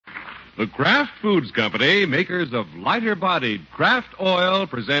The Kraft Foods Company, makers of lighter-bodied Kraft oil,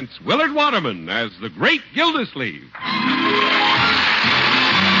 presents Willard Waterman as the Great Gildersleeve.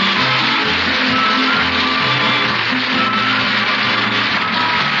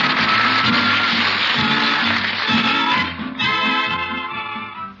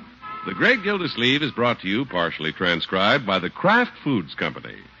 The Great Gildersleeve is brought to you, partially transcribed, by the Kraft Foods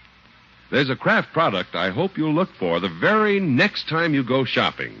Company. There's a Kraft product I hope you'll look for the very next time you go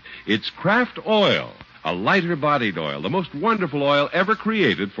shopping. It's Kraft Oil, a lighter-bodied oil, the most wonderful oil ever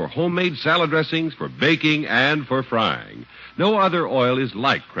created for homemade salad dressings, for baking, and for frying. No other oil is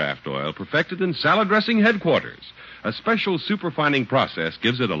like Kraft Oil, perfected in salad dressing headquarters. A special superfining process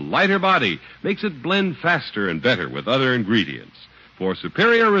gives it a lighter body, makes it blend faster and better with other ingredients. For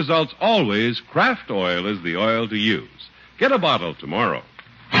superior results, always, Kraft Oil is the oil to use. Get a bottle tomorrow.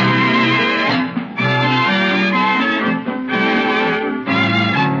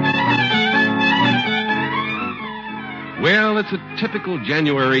 Well, it's a typical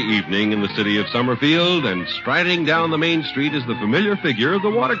January evening in the city of Summerfield, and striding down the main street is the familiar figure of the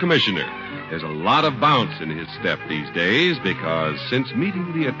water commissioner. There's a lot of bounce in his step these days because since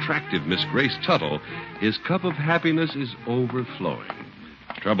meeting the attractive Miss Grace Tuttle, his cup of happiness is overflowing.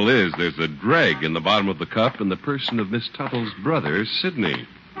 Trouble is, there's a drag in the bottom of the cup in the person of Miss Tuttle's brother, Sidney.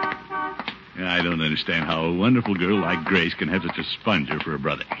 I don't understand how a wonderful girl like Grace can have such a sponger for a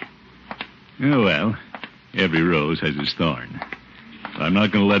brother. Oh, well, every rose has its thorn. I'm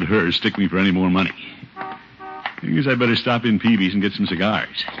not going to let her stick me for any more money. I guess I better stop in Peavy's and get some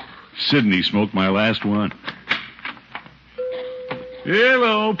cigars. Sidney smoked my last one.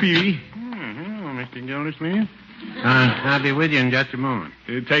 Hello, Peavy. Hello, Mr. Gildersleeve. I'll be with you in just a moment.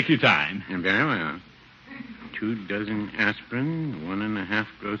 Take your time. Very well. 2 dozen aspirin, 1.5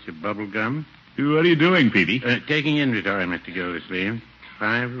 gross of bubble gum. What are you doing, Peavy? Taking inventory, Mr. Gildersleeve.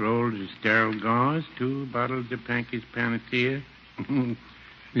 5 rolls of sterile gauze, 2 bottles of Pankey's Panacea.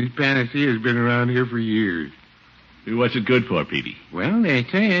 This Panacea's been around here for years. What's it good for, Peavy? Well, they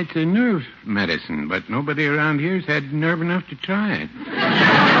say it's a nerve medicine, but nobody around here's had nerve enough to try it.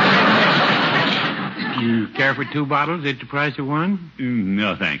 You care for 2 bottles at the price of 1?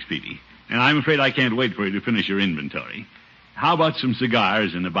 No, thanks, Peavy. And I'm afraid I can't wait for you to finish your inventory. How about some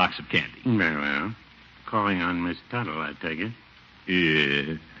cigars and a box of candy? Very well. Calling on Miss Tuttle, I take it.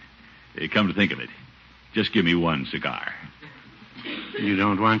 Come to think of it, just give me 1 cigar. You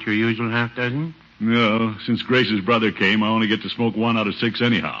don't want your usual half dozen? No, since Grace's brother came, I only get to smoke 1 out of 6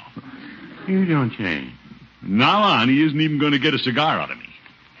 anyhow. You don't say. Now on, he isn't even going to get a cigar out of me.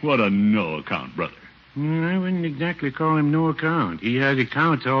 What a no-account brother. I wouldn't exactly call him no account. He has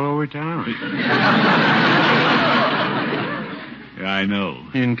accounts all over town. I know.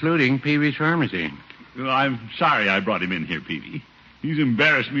 Including Peavy's Pharmacy. Well, I'm sorry I brought him in here, Peavy. He's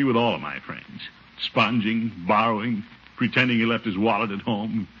embarrassed me with all of my friends. Sponging, borrowing, pretending he left his wallet at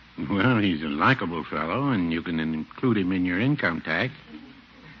home. Well, he's a likable fellow, and you can include him in your income tax.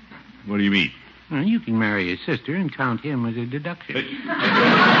 What do you mean? Well, you can marry his sister and count him as a deduction.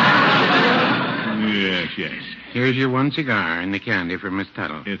 Yes. Here's your 1 cigar and the candy for Miss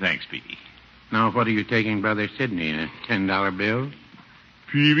Tuttle. Thanks, Peavy. Now, what are you taking Brother Sidney, a $10 bill?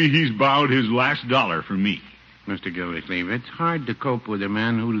 Peavy, he's borrowed his last dollar from me. Mr. Gildersleeve, it's hard to cope with a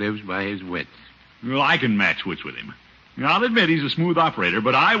man who lives by his wits. Well, I can match wits with him. I'll admit he's a smooth operator,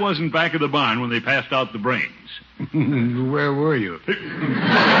 but I wasn't back of the barn when they passed out the brains. Where were you? Peavy!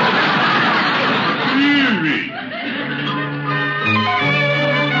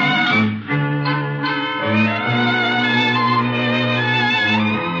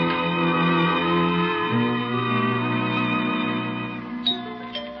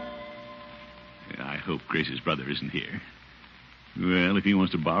 I hope Grace's brother isn't here. Well, if he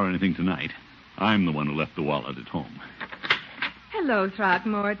wants to borrow anything tonight, I'm the one who left the wallet at home. Hello,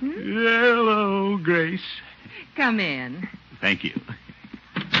 Throckmorton. Hello, Grace. Come in. Thank you.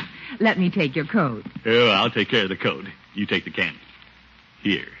 Let me take your coat. Oh, I'll take care of the coat. You take the candy.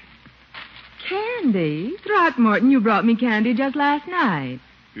 Here. Candy? Throckmorton, you brought me candy just last night.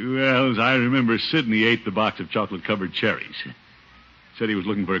 Well, as I remember, Sidney ate the box of chocolate-covered cherries. Said he was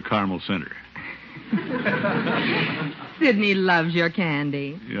looking for a caramel center. Sidney loves your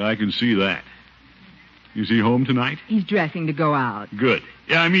candy. Yeah, I can see that. Is he home tonight? He's dressing to go out. Good.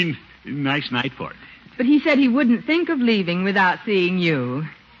 Yeah, I mean, nice night for it. But he said he wouldn't think of leaving without seeing you.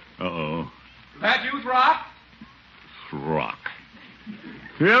 Uh-oh. That you, Throck? Throck.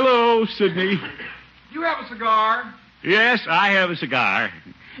 Hello, Sidney. You have a cigar? Yes, I have a cigar.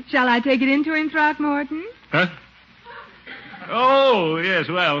 Shall I take it into him, Throckmorton? Huh? Oh, yes,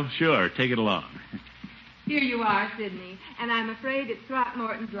 well, sure. Take it along. Here you are, Sidney. And I'm afraid it's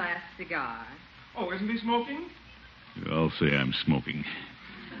Throckmorton's last cigar. Oh, isn't he smoking? I'll say I'm smoking.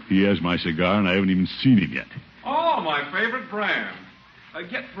 He has my cigar, and I haven't even seen him yet. Oh, my favorite brand.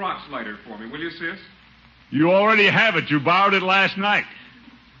 Get Throck's lighter for me, will you, sis? You already have it. You borrowed it last night.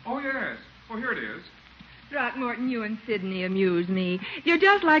 Oh, yes. Oh, here it is. Throckmorton, you and Sidney amuse me. You're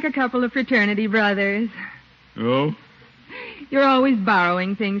just like a couple of fraternity brothers. Oh? You're always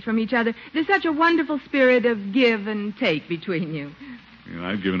borrowing things from each other. There's such a wonderful spirit of give and take between you.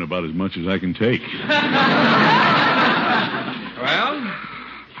 I've given about as much as I can take. Well,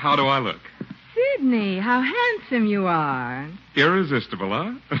 how do I look? Sidney, how handsome you are. Irresistible,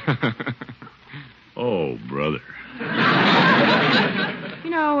 huh? Oh, brother. You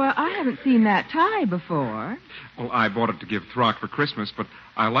know, I haven't seen that tie before. Well, I bought it to give Throck for Christmas, but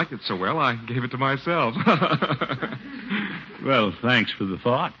I liked it so well, I gave it to myself. Well, thanks for the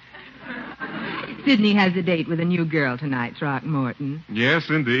thought. Sidney has a date with a new girl tonight, Throckmorton. Yes,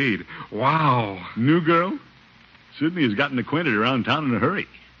 indeed. Wow. New girl? Sidney has gotten acquainted around town in a hurry.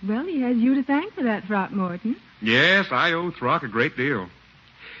 Well, he has you to thank for that, Throckmorton. Yes, I owe Throck a great deal.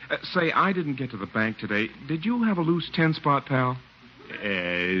 Say, I didn't get to the bank today. Did you have a loose 10-spot, pal?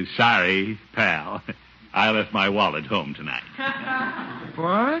 Sorry, pal. I left my wallet home tonight.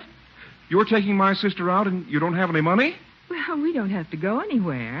 What? You're taking my sister out and you don't have any money? Well, we don't have to go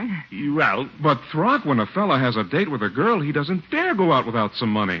anywhere. Well, But, Throck, when a fella has a date with a girl, he doesn't dare go out without some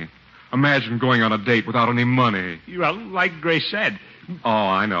money. Imagine going on a date without any money. like Grace said. Oh,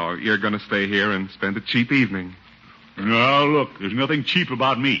 I know. You're going to stay here and spend a cheap evening. No, look, there's nothing cheap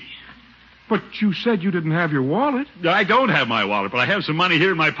about me. But you said you didn't have your wallet. I don't have my wallet, but I have some money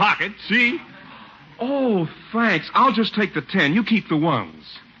here in my pocket. See? Oh, thanks. I'll just take the 10. You keep the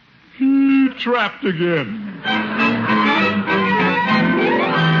ones. Trapped again.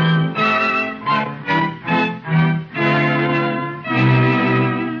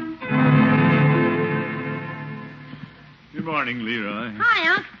 Good morning, Leroy.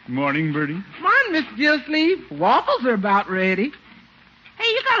 Hi, Unc. Morning, Bertie. Come on, Miss Gildersleeve. Waffles are about ready. Hey,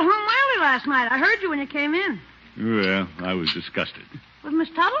 you got home early last night. I heard you when you came in. Well, I was disgusted. With Miss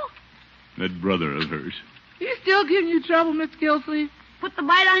Tuttle? That brother of hers. He's still giving you trouble, Miss Gildersleeve? Put the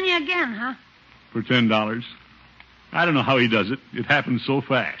bite on you again, huh? For $10. I don't know how he does it. It happens so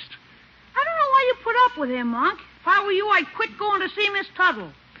fast. I don't know why you put up with him, Unc. If I were you, I'd quit going to see Miss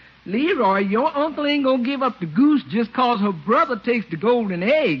Tuttle. Leroy, your uncle ain't gonna give up the goose just 'cause her brother takes the golden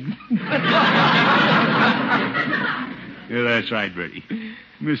eggs. Yeah, that's right, Bertie.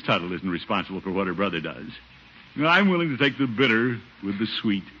 Miss Tuttle isn't responsible for what her brother does. I'm willing to take the bitter with the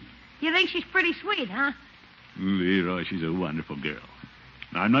sweet. You think she's pretty sweet, huh? Leroy, she's a wonderful girl.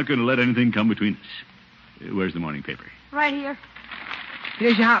 Now, I'm not going to let anything come between us. Where's the morning paper? Right here.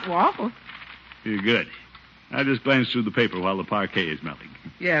 Here's your hot waffle. You're good. I just glanced through the paper while the parquet is melting.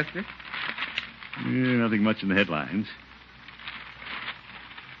 Yes, sir. Nothing much in the headlines.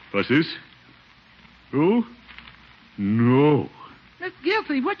 What's this? Who? No. Miss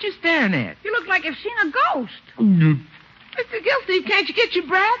Gildersleeve, what you staring at? You look like you've seen a ghost. Mr. Gildersleeve, can't you get your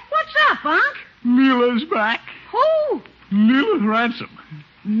breath? What's up, Unc? Leila's back. Who? Leila's Ransom.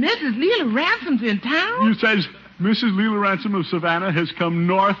 Mrs. Leila Ransom's in town? You says Mrs. Leila Ransom of Savannah has come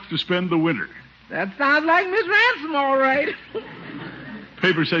north to spend the winter. That sounds like Miss Ransom, all right.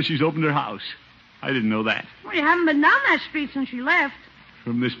 Paper says she's opened her house. I didn't know that. Well, you haven't been down that street since you left.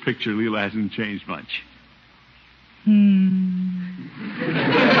 From this picture, Leila hasn't changed much.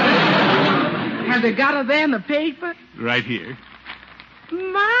 Have they got her there in the paper? Right here.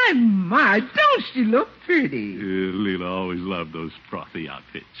 My, don't she look pretty? Leila always loved those frothy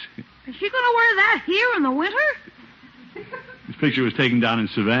outfits. Is she going to wear that here in the winter? This picture was taken down in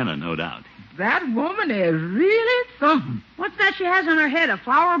Savannah, no doubt. That woman is really something. What's that she has on her head, a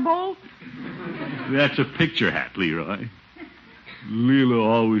flower bowl? That's a picture hat, Leroy. Leila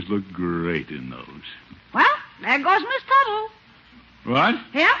always looked great in those. Well, there goes Miss Tuttle. What?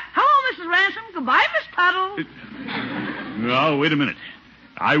 Yeah? Hello, Mrs. Ransom. Goodbye, Miss Tuttle. No, wait a minute.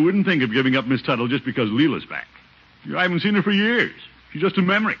 I wouldn't think of giving up Miss Tuttle just because Leila's back. I haven't seen her for years. She's just a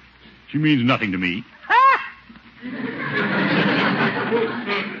memory. She means nothing to me. Ha!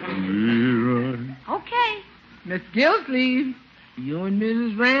 Leroy. Okay. Miss Gildersleeve, you and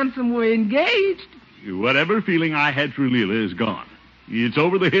Mrs. Ransom were engaged. Whatever feeling I had for Leila is gone. It's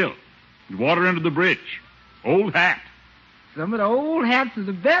over the hill. Water under the bridge. Old hat. Some of the old hats are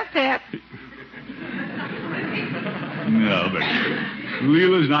the best hats. No, but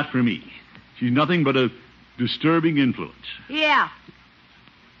Leila's not for me. She's nothing but a disturbing influence. Yeah.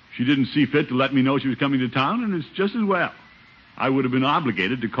 She didn't see fit to let me know she was coming to town, and it's just as well. I would have been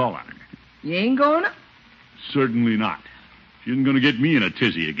obligated to call on her. You ain't going to? Certainly not. She isn't going to get me in a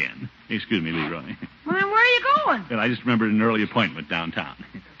tizzy again. Excuse me, Leroy. Well, then where are you going? And I just remembered an early appointment downtown.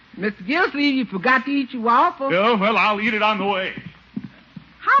 Mr. Gildersleeve, you forgot to eat your waffle. Oh, well, I'll eat it on the way.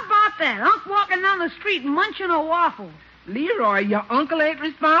 How about that? Unc walking down the street munching a waffle. Leroy, your uncle ain't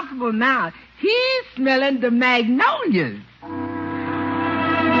responsible now. He's smelling the magnolias.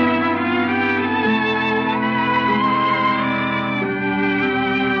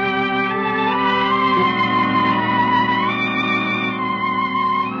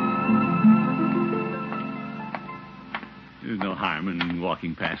 There's no harm in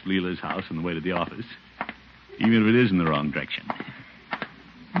walking past Leila's house on the way to the office, even if it is in the wrong direction.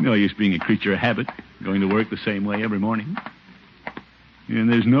 No use being a creature of habit, going to work the same way every morning.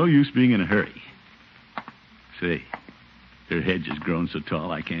 And there's no use being in a hurry. Say, her hedge has grown so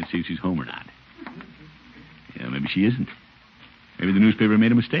tall I can't see if she's home or not. Yeah, maybe she isn't. Maybe the newspaper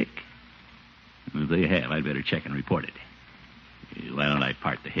made a mistake. And if they have, I'd better check and report it. Why don't I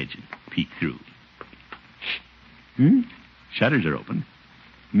part the hedge and peek through? Shutters are open,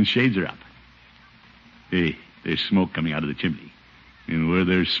 and the shades are up. Hey, there's smoke coming out of the chimney. And where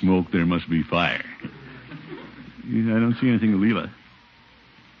there's smoke, there must be fire. I don't see anything of Leila.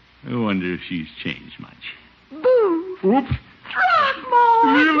 I wonder if she's changed much. Boo! Oop!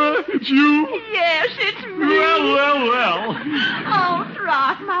 Throckmorton! Leila, it's you? Yes, it's me. Well. Oh,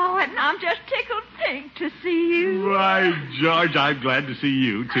 Throckmorton, I'm just tickled pink to see you. Why, George, I'm glad to see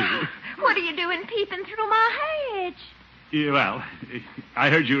you, too. What are you doing peeping through my hedge? Yeah, well, I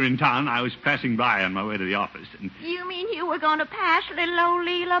heard you were in town. I was passing by on my way to the office. And, You mean you were going to pass little old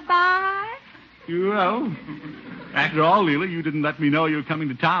Leila by? well, after all, Leila, you didn't let me know you were coming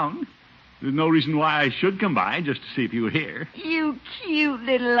to town. There's no reason why I should come by just to see if you were here. You cute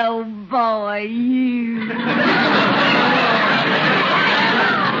little old boy, you.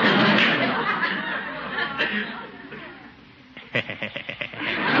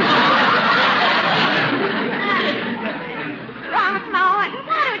 Throckmorton,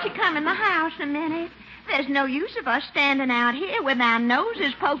 why don't you come in the house a minute? There's no use of us standing out here with our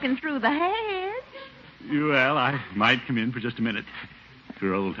noses poking through the hedge. Well, I might come in for just a minute,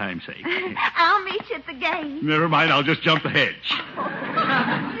 for old time's sake. I'll meet you at the gate. Never mind, I'll just jump the hedge.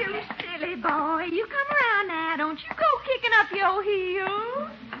 You silly boy. You come around now. Don't you go kicking up your heels.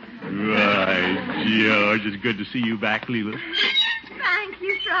 Why, George, it's good to see you back, Leila. Thank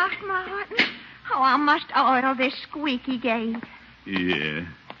you, Throckmorton. Oh, I must oil this squeaky gate. Yeah,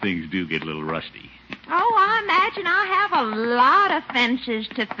 things do get a little rusty. Oh, I imagine I have a lot of fences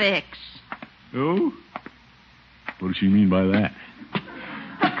to fix. Oh? What does she mean by that?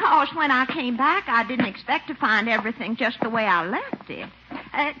 Because when I came back, I didn't expect to find everything just the way I left it.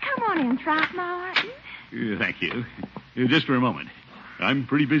 Come on in, Throckmorton. Thank you. Just for a moment. I'm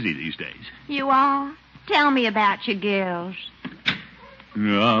pretty busy these days. You are? Tell me about your gills.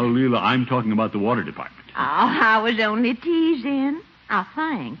 No, Leila, I'm talking about the water department. Oh, I was only teasing, I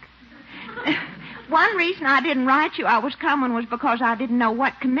think. One reason I didn't write you I was coming was because I didn't know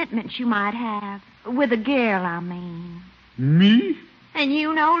what commitments you might have. With a girl, I mean. Me? And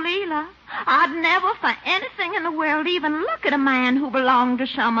you know, Leila, I'd never for anything in the world even look at a man who belonged to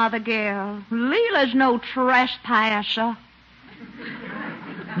some other girl. Leila's no trespasser.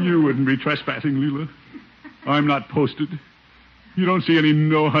 You wouldn't be trespassing, Leila. I'm not posted. You don't see any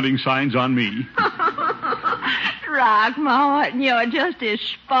no-hunting signs on me. Throckmorton, you're just as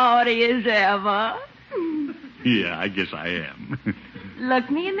sporty as ever. Yeah, I guess I am. Look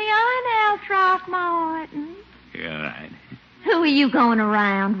me in the eye now, Throckmorton. Yeah, all right. Who are you going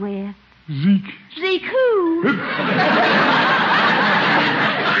around with? Zeke. Zeke who?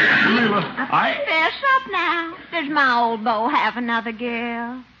 Leila, Fess up now. Does my old beau have another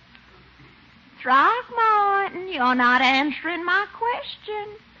girl? Throckmorton, you're not answering my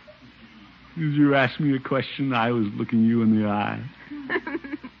question. Did you ask me a question? I was looking you in the eye.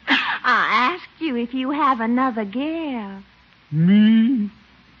 I asked you if you have another girl. Me?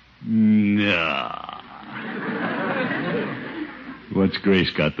 No. What's Grace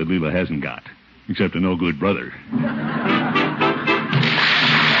got that Leila hasn't got? Except a no-good brother.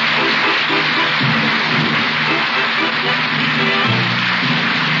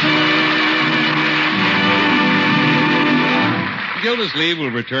 Gildersleeve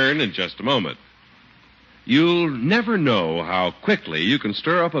will return in just a moment. You'll never know how quickly you can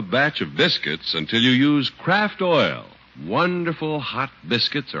stir up a batch of biscuits until you use Kraft oil. Wonderful hot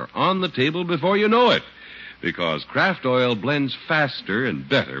biscuits are on the table before you know it, because Kraft oil blends faster and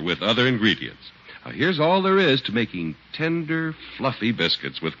better with other ingredients. Now, here's all there is to making tender, fluffy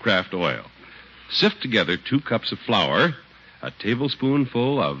biscuits with Kraft oil. Sift together 2 cups of flour, a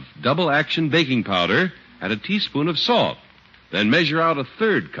tablespoonful of double-action baking powder, and a teaspoon of salt. Then measure out a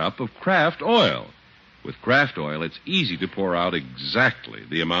third cup of Kraft oil. With Kraft oil, it's easy to pour out exactly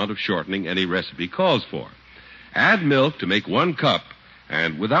the amount of shortening any recipe calls for. Add milk to make 1 cup,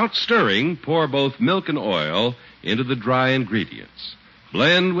 and without stirring, pour both milk and oil into the dry ingredients.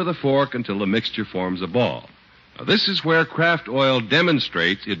 Blend with a fork until the mixture forms a ball. Now, this is where Kraft oil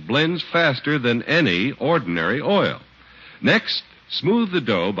demonstrates it blends faster than any ordinary oil. Next, smooth the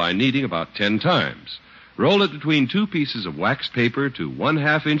dough by kneading about 10 times. Roll it between 2 pieces of wax paper to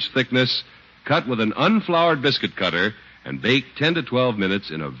 1/2 inch thickness, cut with an unfloured biscuit cutter, and bake 10 to 12 minutes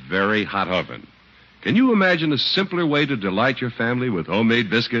in a very hot oven. Can you imagine a simpler way to delight your family with homemade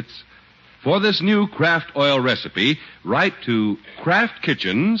biscuits? For this new Kraft oil recipe, write to Kraft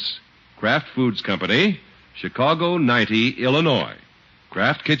Kitchens, Kraft Foods Company, Chicago 90, Illinois.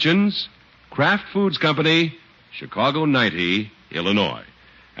 Kraft Kitchens, Kraft Foods Company, Chicago 90, Illinois.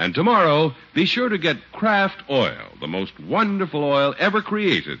 And tomorrow, be sure to get Kraft oil, the most wonderful oil ever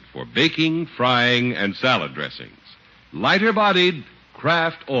created for baking, frying, and salad dressings. Lighter-bodied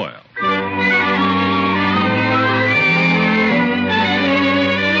Kraft oil.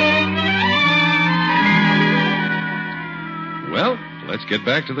 Well, let's get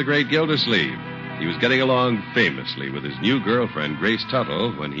back to the great Gildersleeve. He was getting along famously with his new girlfriend, Grace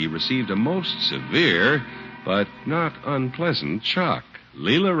Tuttle, when he received a most severe but not unpleasant shock.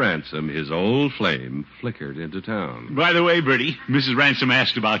 Leila Ransom, his old flame, flickered into town. By the way, Bertie, Mrs. Ransom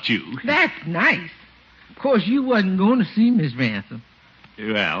asked about you. That's nice. Of course, you wasn't going to see Miss Ransom.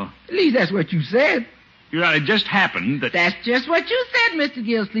 Well, At least that's what you said. it just happened that... That's just what you said, Mr.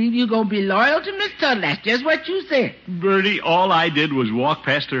 Gildersleeve. You're going to be loyal to Miss Tuttle. That's just what you said. Bertie, all I did was walk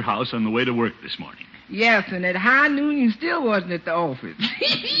past her house on the way to work this morning. Yes, and at high noon you still wasn't at the office.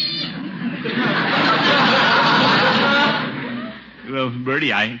 Well,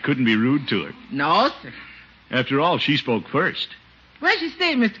 Bertie, I couldn't be rude to her. No, sir. After all, she spoke first. Where'd she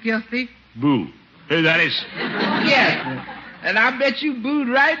stay, Mr. Gildersleeve? Boo. That is... Yes, sir. And I bet you booed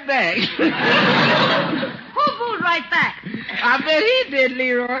right back. Who booed right back? I bet he did,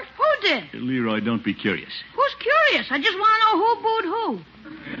 Leroy. Who did? Leroy, don't be curious. Who's curious? I just want to know who booed who.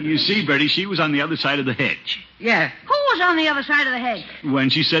 You see, Bertie, she was on the other side of the hedge. Yes. Who was on the other side of the hedge? When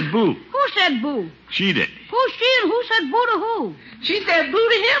she said boo. Who said boo? She did. Who's she and who said boo to who? She said boo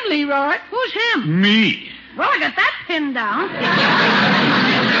to him, Leroy. Who's him? Me. Well, I got that pinned down.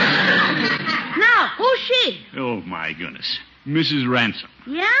 Now, who's she? Oh, my goodness. Mrs. Ransom.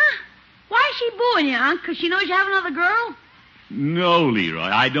 Yeah? Why is she booing you, Unc? Because she knows you have another girl? No, Leroy,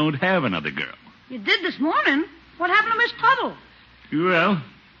 I don't have another girl. You did this morning. What happened to Miss Tuttle? Well,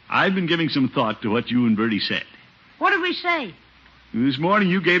 I've been giving some thought to what you and Bertie said. What did we say? This morning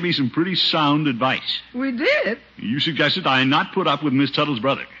you gave me some pretty sound advice. We did? You suggested I not put up with Miss Tuttle's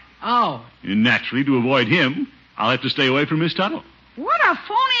brother. Oh. And naturally, to avoid him, I'll have to stay away from Miss Tuttle. What a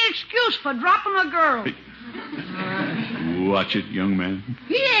phony excuse for dropping a girl. Watch it, young man.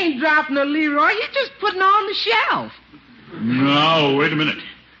 He ain't dropping her, Leroy. He's just putting her on the shelf. No, wait a minute.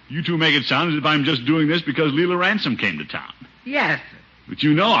 You two make it sound as if I'm just doing this because Leila Ransom came to town. Yes, sir. But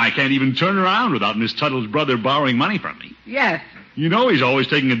you know I can't even turn around without Miss Tuttle's brother borrowing money from me. Yes, sir. You know he's always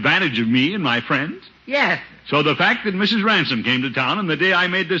taking advantage of me and my friends. Yes, sir. So the fact that Mrs. Ransom came to town on the day I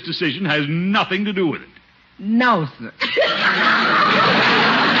made this decision has nothing to do with it. No, sir.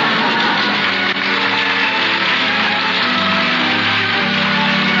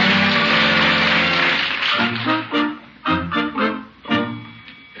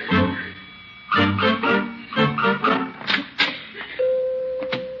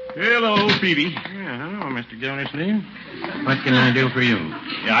 Hello, Phoebe. Yeah, hello, Mr. Gildersleeve. What can I do for you?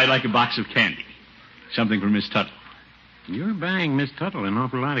 Yeah, I'd like a box of candy. Something for Miss Tuttle. You're buying Miss Tuttle an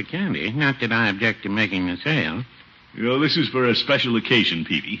awful lot of candy. Not that I object to making the sale. Well, this is for a special occasion,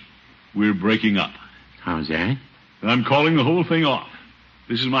 Peavy. We're breaking up. How's that? I'm calling the whole thing off.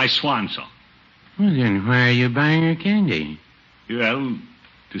 This is my swan song. Well, then why are you buying her candy? Well,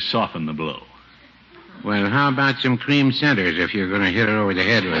 to soften the blow. Well, how about some cream centers if you're going to hit her over the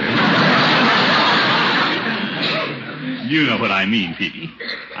head with it? You know what I mean, Peavy.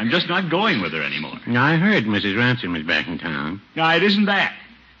 I'm just not going with her anymore. Now, I heard Mrs. Ransom is back in town. No, it isn't that.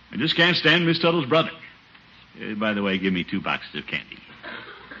 I just can't stand Miss Tuttle's brother. By the way, give me 2 boxes of candy.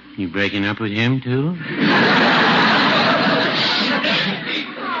 You breaking up with him, too?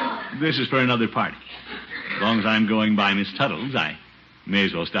 This is for another party. As long as I'm going by Miss Tuttle's, I may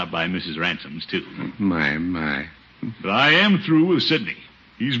as well stop by Mrs. Ransom's, too. My. But I am through with Sidney.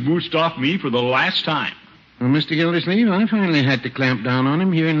 He's mooched off me for the last time. Well, Mr. Gildersleeve, I finally had to clamp down on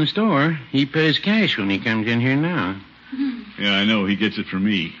him here in the store. He pays cash when he comes in here now. Yeah, I know. He gets it from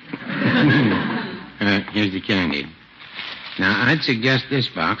me. Here's the candy. Now, I'd suggest this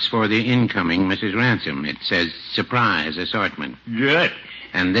box for the incoming Mrs. Ransom. It says surprise assortment. Good.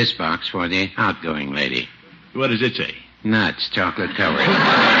 And this box for the outgoing lady. What does it say? Nuts, chocolate covered.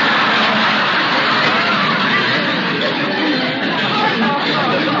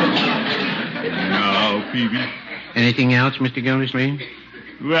 No, Peavy. Anything else, Mr. Gildersleeve?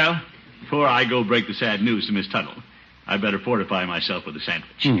 Well, before I go break the sad news to Miss Tuttle, I better fortify myself with a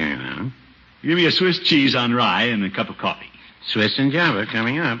sandwich. Yeah. Give me a Swiss cheese on rye and a cup of coffee. Swiss and Java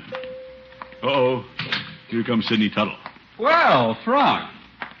coming up. Uh-oh. Here comes Sidney Tuttle. Well, Frank.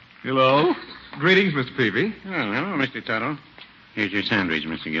 Hello. Greetings, Mr. Peavy. Oh, hello, Mr. Tuttle. Here's your sandwich,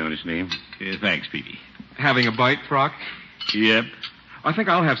 Mr. Gildersleeve. Thanks, Peavy. Having a bite, Frank? Yep. I think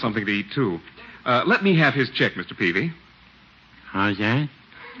I'll have something to eat, too. Let me have his check, Mr. Peavy. How's that?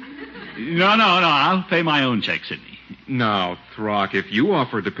 No. I'll pay my own check, Sidney. Now, Throck, if you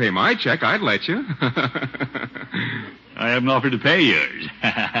offered to pay my check, I'd let you. I haven't offered to pay yours.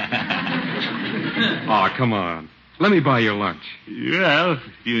 Oh, come on. Let me buy your lunch. Well, if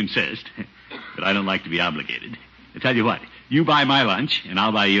you insist. But I don't like to be obligated. I tell you what, you buy my lunch, and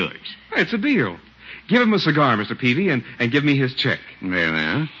I'll buy yours. It's a deal. Give him a cigar, Mr. Peavy, and give me his check. Very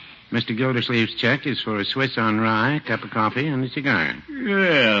well. Mr. Gildersleeve's check is for a Swiss on rye, a cup of coffee, and a cigar.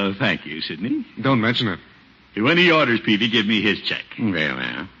 Well, thank you, Sidney. Don't mention it. When he orders, Peavy, give me his check. Very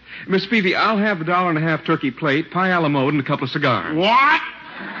well. Miss Peavy, I'll have the $1.50 turkey plate, pie a la mode, and a couple of cigars. What?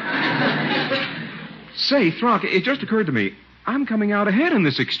 Say, Throck, it just occurred to me. I'm coming out ahead in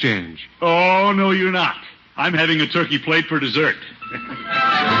this exchange. Oh, no, you're not. I'm having a turkey plate for dessert.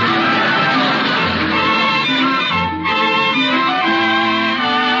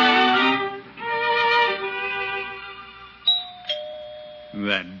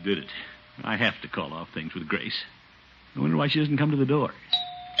 That did it. I have to call off things with Grace. I wonder why she doesn't come to the door.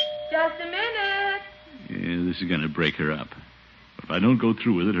 Just a minute. Yeah, this is going to break her up. But if I don't go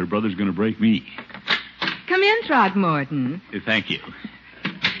through with it, her brother's going to break me. Come in, Throckmorton. Thank you.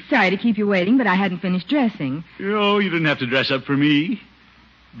 Sorry to keep you waiting, but I hadn't finished dressing. Oh, you didn't have to dress up for me.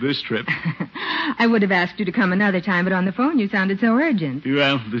 This trip. I would have asked you to come another time, but on the phone you sounded so urgent.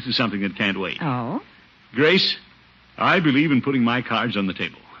 Well, this is something that can't wait. Oh? Grace, I believe in putting my cards on the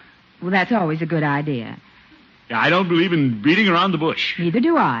table. Well, that's always a good idea. I don't believe in beating around the bush. Neither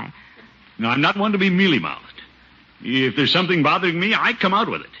do I. No, I'm not one to be mealy-mouthed. If there's something bothering me, I come out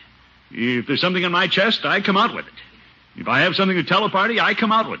with it. If there's something in my chest, I come out with it. If I have something to tell a party, I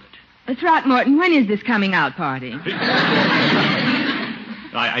come out with it. Throckmorton, when is this coming out party?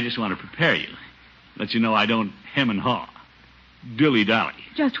 I just want to prepare you. Let you know I don't hem and haw. Dilly-dally.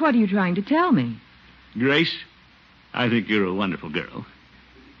 Just what are you trying to tell me? Grace, I think you're a wonderful girl.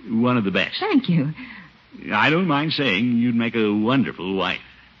 One of the best. Thank you. I don't mind saying you'd make a wonderful wife.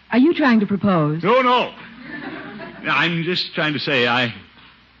 Are you trying to propose? No. I'm just trying to say I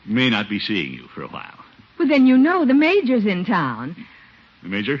may not be seeing you for a while. Well, then you know the Major's in town. The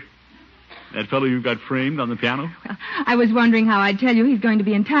Major? That fellow you got framed on the piano? Well, I was wondering how I'd tell you he's going to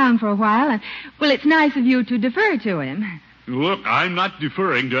be in town for a while, and, well, it's nice of you to defer to him. Look, I'm not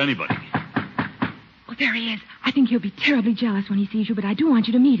deferring to anybody. Oh, there he is. I think he'll be terribly jealous when he sees you, but I do want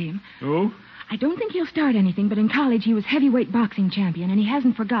you to meet him. Oh? I don't think he'll start anything, but in college he was heavyweight boxing champion, and he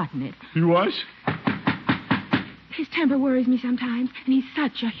hasn't forgotten it. He was? His temper worries me sometimes, and he's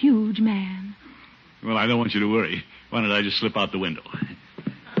such a huge man. Well, I don't want you to worry. Why don't I just slip out the window?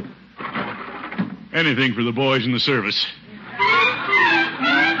 Anything for the boys in the service.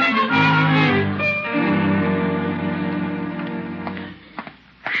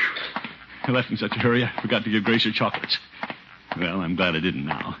 I left in such a hurry, I forgot to give Grace her chocolates. Well, I'm glad I didn't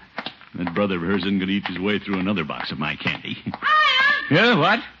now. That brother of hers isn't going to eat his way through another box of my candy. Hi, Yeah,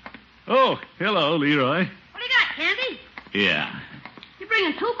 what? Oh, hello, Leroy. What do you got, candy? Yeah. You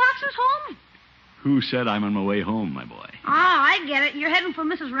bringing 2 boxes home? Who said I'm on my way home, my boy? Ah, I get it. You're heading for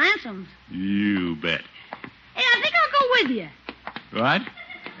Mrs. Ransom's. You bet. Hey, I think I'll go with you. What?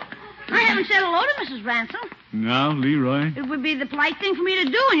 I haven't said hello to Mrs. Ransom. No, Leroy. It would be the polite thing for me to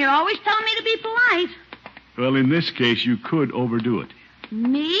do, and you're always telling me to be polite. Well, in this case, you could overdo it.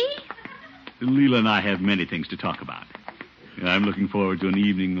 Me? Leila and I have many things to talk about. I'm looking forward to an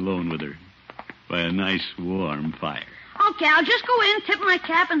evening alone with her by a nice, warm fire. Okay, I'll just go in, tip my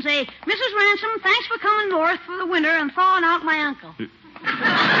cap, and say, Mrs. Ransom, thanks for coming north for the winter and thawing out my uncle.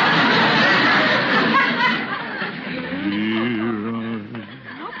 Leroy.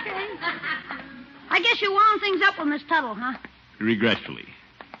 Okay. I guess you wound things up with Miss Tuttle, huh? Regretfully.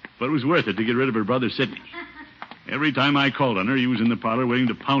 But it was worth it to get rid of her brother, Sidney. Every time I called on her, he was in the parlor waiting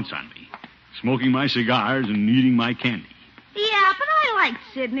to pounce on me, smoking my cigars and eating my candy. Yeah, but I liked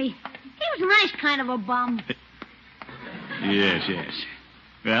Sidney. He was a nice kind of a bum. Yes.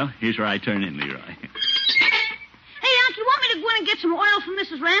 Well, here's where I turn in, Leroy. Hey, Unc, you want me to go in and get some oil from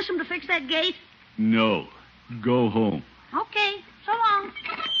Mrs. Ransom to fix that gate? No. Go home. Okay. So long.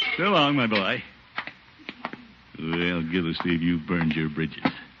 So long, my boy. Well, Gildersleeve, you've burned your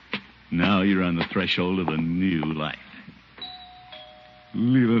bridges. Now you're on the threshold of a new life.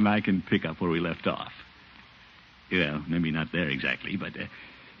 Leila and I can pick up where we left off. Well, maybe not there exactly, but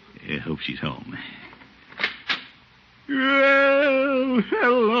I hope she's home. Well,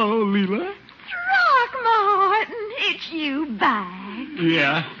 hello, Leila. Throckmorton, it's you back.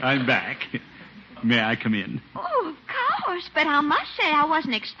 Yeah, I'm back. May I come in? Oh, of course, but I must say I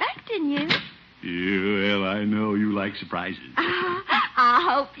wasn't expecting you. Well, I know you like surprises. I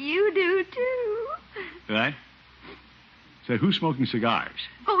hope you do, too. What? So who's smoking cigars?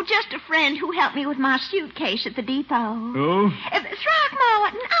 Oh, just a friend who helped me with my suitcase at the depot. Oh?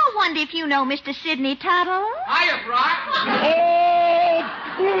 Throckmorton, I wonder if you know Mr. Sidney Tuttle. Hiya, Throck.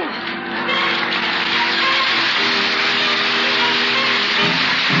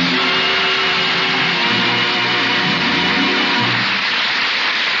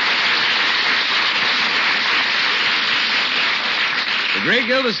 The Great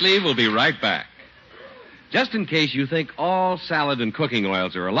Gildersleeve will be right back. Just in case you think all salad and cooking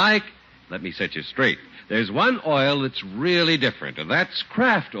oils are alike, let me set you straight. There's one oil that's really different, and that's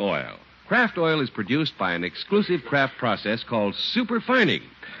Kraft oil. Kraft oil is produced by an exclusive Kraft process called superfining.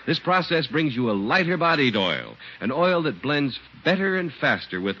 This process brings you a lighter-bodied oil, an oil that blends better and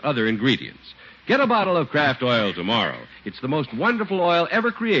faster with other ingredients. Get a bottle of Kraft oil tomorrow. It's the most wonderful oil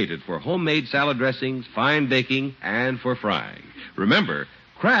ever created for homemade salad dressings, fine baking, and for frying. Remember,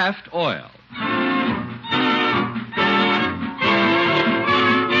 Kraft oil.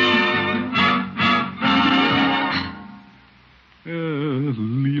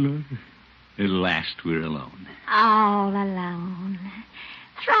 Leila, at last we're alone. All alone.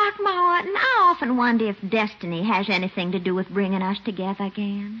 Throckmorton, I often wonder if destiny has anything to do with bringing us together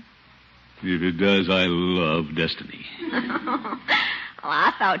again. If it does, I love destiny. Well,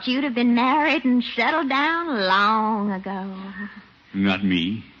 I thought you'd have been married and settled down long ago. Not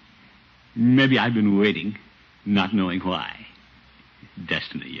me. Maybe I've been waiting, not knowing why.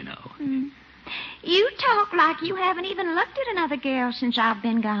 Destiny, you know. You talk like you haven't even looked at another girl since I've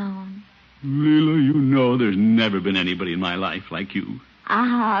been gone. Leila, you know there's never been anybody in my life like you.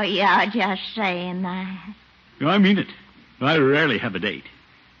 Oh, you're just saying that. I mean it. I rarely have a date.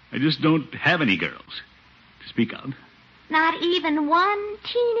 I just don't have any girls to speak of. Not even one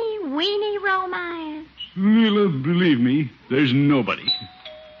teeny weeny romance. Leila, believe me, there's nobody.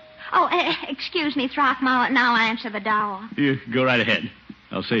 Oh, excuse me, Throckmorton. I'll answer the door. You go right ahead.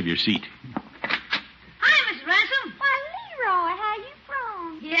 I'll save your seat. Hi, Mrs. Ransom. Why, Leroy, how you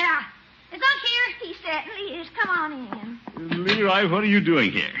from? Yeah. Is Unc here? He certainly is. Come on in. Leroy, what are you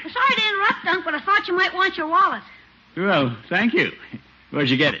doing here? Sorry to interrupt, Unc, but I thought you might want your wallet. Well, thank you. Where'd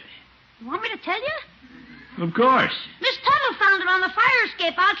you get it? You want me to tell you? Of course. Miss Tuttle found it on the fire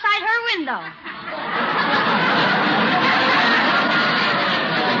escape outside her window.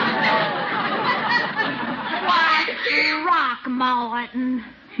 Why, Throckmorton.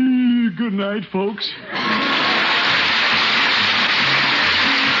 Good night, folks.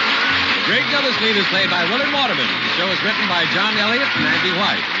 The Great Gildersleeve is played by Willard Waterman. The show is written by John Elliott and Andy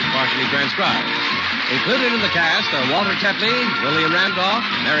White. It is partially transcribed. Included in the cast are Walter Tetley, Lillian Randolph,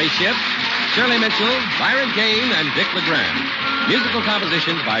 Mary Shipp, Shirley Mitchell, Byron Kane, and Dick LeGrand. Musical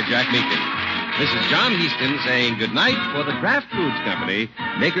compositions by Jack Meakin. This is John Heaston saying goodnight for the Kraft Foods Company,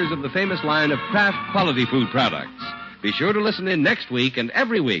 makers of the famous line of Kraft quality food products. Be sure to listen in next week and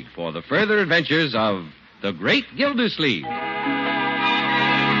every week for the further adventures of the Great Gildersleeve.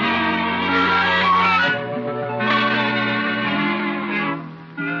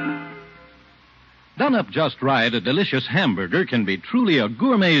 Done up just right, a delicious hamburger can be truly a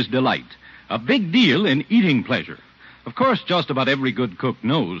gourmet's delight, a big deal in eating pleasure. Of course, just about every good cook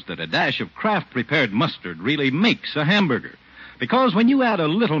knows that a dash of Kraft prepared mustard really makes a hamburger. Because when you add a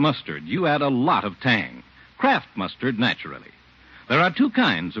little mustard, you add a lot of tang. Kraft mustard, naturally. There are two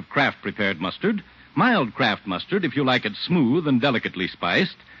kinds of Kraft prepared mustard. Mild Kraft mustard, if you like it smooth and delicately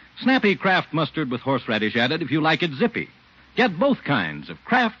spiced. Snappy Kraft mustard with horseradish added, if you like it zippy. Get both kinds of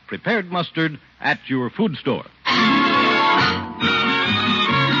Kraft prepared mustard at your food store.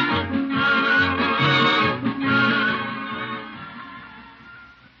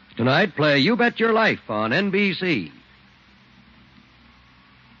 Tonight, play You Bet Your Life on NBC.